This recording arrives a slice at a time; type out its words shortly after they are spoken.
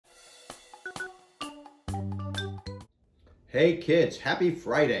Hey kids, happy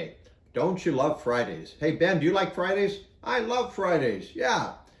Friday. Don't you love Fridays? Hey Ben, do you like Fridays? I love Fridays,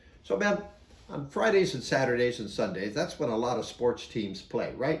 yeah. So Ben, on Fridays and Saturdays and Sundays, that's when a lot of sports teams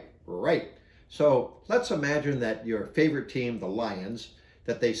play, right? Right. So let's imagine that your favorite team, the Lions,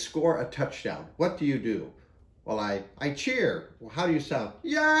 that they score a touchdown. What do you do? Well, I cheer. Well, how do you sound?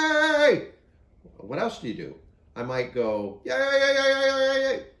 Yay! What else do you do? I might go, yay, yay, yay, yay, yay,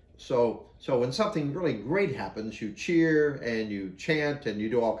 yay. So when something really great happens, you cheer and you chant and you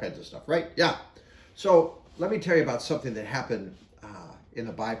do all kinds of stuff, right? Yeah. So let me tell you about something that happened in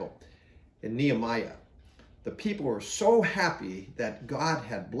the Bible. In Nehemiah, the people were so happy that God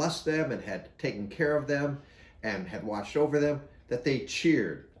had blessed them and had taken care of them and had watched over them that they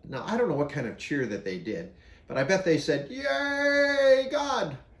cheered. Now, I don't know what kind of cheer that they did, but I bet they said, yay,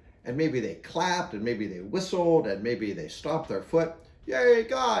 God! And maybe they clapped and maybe they whistled and maybe they stomped their foot. Yay,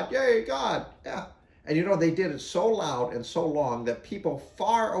 God! Yay, God! Yeah. And you know, they did it so loud and so long that people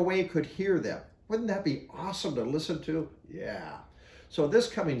far away could hear them. Wouldn't that be awesome to listen to? Yeah. So this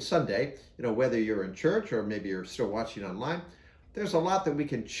coming Sunday, you know, whether you're in church or maybe you're still watching online, there's a lot that we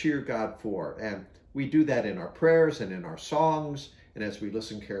can cheer God for. And we do that in our prayers and in our songs and as we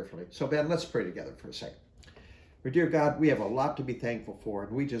listen carefully. So Ben, let's pray together for a second. Dear God, we have a lot to be thankful for,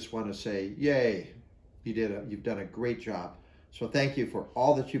 and we just want to say, yay, you've done a great job. So thank you for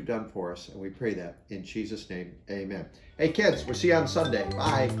all that you've done for us, and we pray that in Jesus' name, amen. Hey kids, we'll see you on Sunday.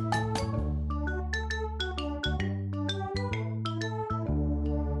 Bye.